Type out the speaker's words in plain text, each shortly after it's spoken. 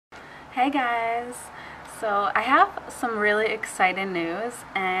Hey guys! So I have some really exciting news,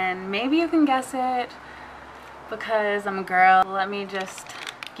 and maybe you can guess it because I'm a girl. Let me just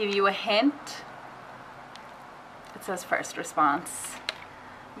give you a hint. It says first response.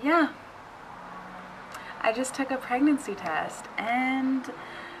 Yeah, I just took a pregnancy test and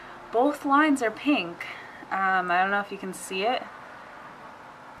both lines are pink. I don't know if you can see it.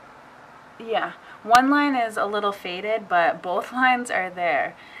 Yeah, one line is a little faded, but both lines are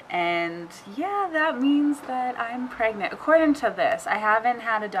there. And yeah, that means that I'm pregnant. According to this, I haven't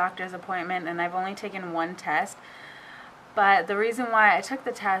had a doctor's appointment and I've only taken one test. But the reason why I took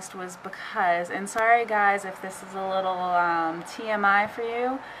the test was because, and sorry guys if this is a little TMI for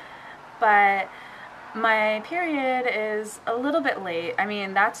you, but my period is a little bit late. I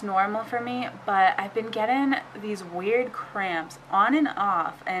mean, that's normal for me, but I've been getting these weird cramps on and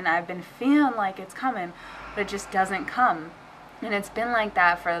off, and I've been feeling like it's coming, but it just doesn't come. And it's been like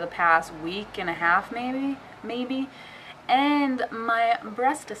that for the past week and a half, maybe. And my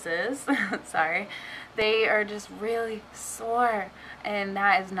breastises, sorry, they are just really sore, and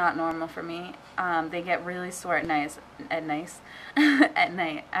that is not normal for me. They get really sore at night. At night.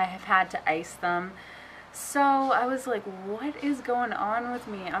 I have had to ice them. So I was like, what is going on with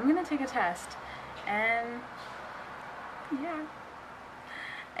me? I'm gonna take a test, and yeah.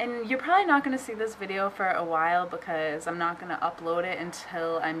 And you're probably not gonna see this video for a while because I'm not gonna upload it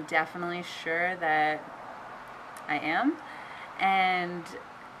until I'm definitely sure that I am. And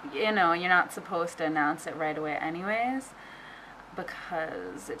you know, you're not supposed to announce it right away anyways,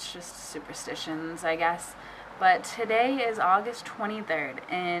 because it's just superstitions, I guess. But today is August 23rd,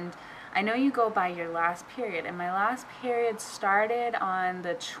 and I know you go by your last period, and my last period started on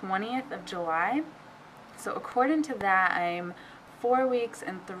the 20th of July. So according to that, I'm 4 weeks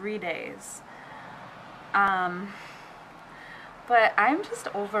and 3 days. But I'm just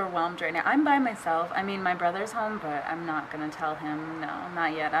overwhelmed right now. I'm by myself. I mean, my brother's home, but I'm not going to tell him. No,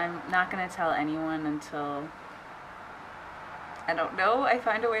 not yet. I'm not going to tell anyone until, I don't know, I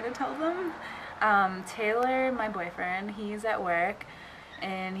find a way to tell them. Taylor, my boyfriend, he's at work,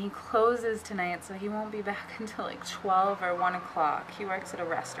 and he closes tonight, so he won't be back until like 12 or 1 o'clock. He works at a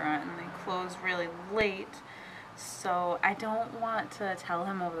restaurant, and they close really late, so I don't want to tell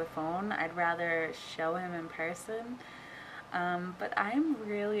him over the phone. I'd rather show him in person. But I'm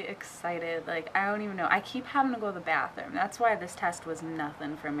really excited. Like, I don't even know. I keep having to go to the bathroom. That's why this test was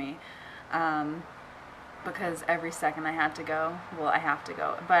nothing for me. Because every second I had to go. Well, I have to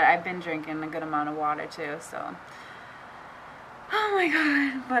go. But I've been drinking a good amount of water too, so. Oh my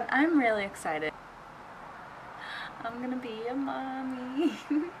god. But I'm really excited. I'm gonna be a mommy.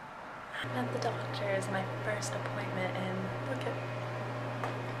 At the doctor's, my first appointment, and look at,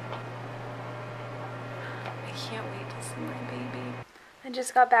 I can't wait to see my baby. I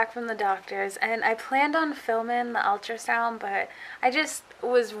just got back from the doctor's, and I planned on filming the ultrasound, but I just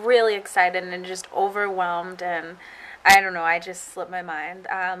was really excited and just overwhelmed, and I don't know, I just slipped my mind.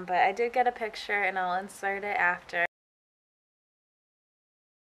 But I did get a picture, and I'll insert it after.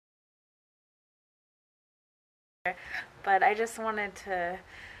 But I just wanted to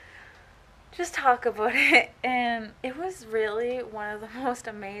just talk about it, and it was really one of the most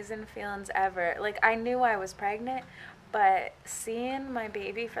amazing feelings ever. Like, I knew I was pregnant, but seeing my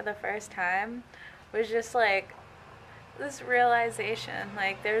baby for the first time was just like this realization,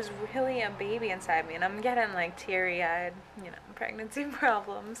 like there's really a baby inside me, and I'm getting like teary-eyed, you know, pregnancy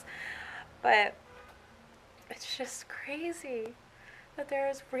problems, but it's just crazy that there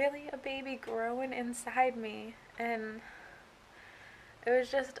is really a baby growing inside me, and it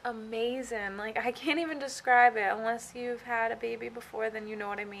was just amazing. Like, I can't even describe it. Unless you've had a baby before, then you know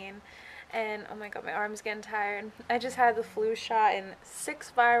what I mean. And oh my god, my arm's getting tired. I just had the flu shot and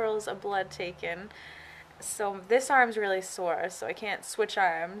 6 vials of blood taken. So this arm's really sore, so I can't switch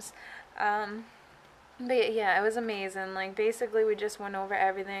arms. But yeah, it was amazing. Like, basically we just went over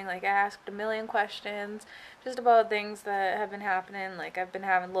everything. Like, I asked a million questions just about things that have been happening. Like, I've been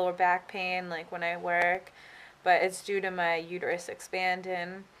having lower back pain, like when I work, but it's due to my uterus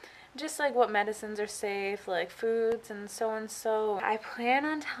expanding. Just like what medicines are safe, like foods and so. I plan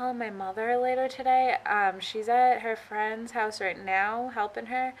on telling my mother later today. She's at her friend's house right now helping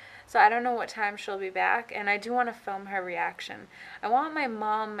her, so I don't know what time she'll be back, and I do want to film her reaction. I want my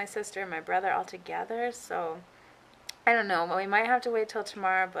mom, my sister, and my brother all together, so I don't know. We might have to wait till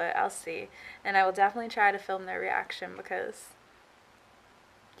tomorrow, but I'll see. And I will definitely try to film their reaction because,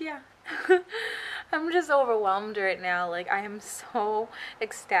 yeah. I'm just overwhelmed right now. Like, I am so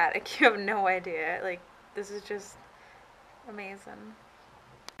ecstatic. You have no idea. Like, this is just amazing.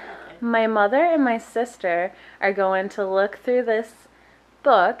 My mother and my sister are going to look through this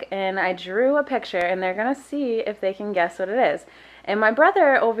book and I drew a picture and they're going to see if they can guess what it is. And my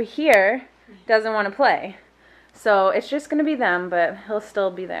brother over here doesn't want to play. So it's just going to be them, but he'll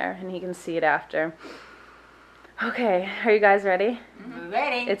still be there and he can see it after. Okay, are you guys ready?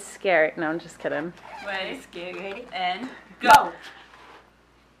 Ready. It's scary. No, I'm just kidding. Ready, scary, ready, and go.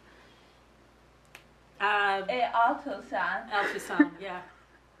 Ultrasound. Ultrasound, yeah.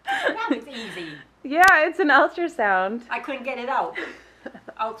 That was easy. Yeah, it's an ultrasound. I couldn't get it out.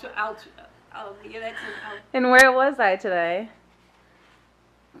 Oh, yeah, that's And where was I today?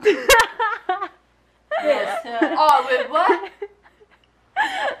 Yes. Oh, wait, what?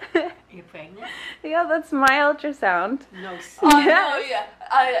 You're pregnant? Yeah, that's my ultrasound. No, sir. Oh, Yes. no,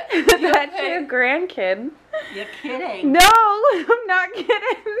 yeah. That's your grandkid. You're kidding. No, I'm not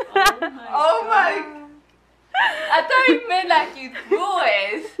kidding. Oh my. I thought you meant like you threw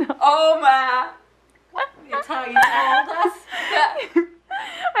it. Oh my. That's how you told us?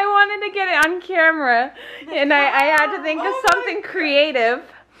 I wanted to get it on camera, and I had to think of something creative.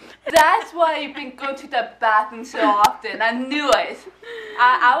 That's why you've been going to the bathroom so often. I knew it.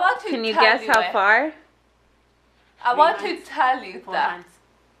 I want to Can you tell guess how it. far? I want to 3 months? tell you 4 that. months.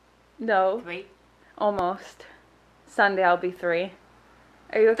 No, 3. almost. Sunday I'll be 3.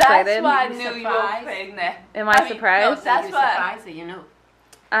 Are you That's excited? why I You knew you were surprised? pregnant. Am I mean, surprised? No, that's You're why. surprised that you know.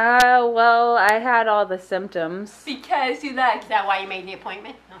 Well, I had all the symptoms. Because you like. Is that why you made the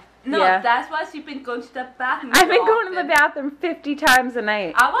appointment? No. No, Yeah. that's why you've been going to the bathroom. I've so been going to the often. bathroom 50 times a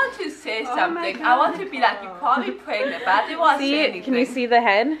night. I want to say Oh my something. I want to be like, you're probably pregnant, but I didn't want to say See, anything. can you see the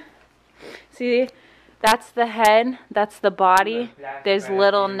head? See, that's the head, that's the body. There's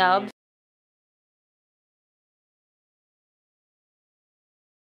little nubs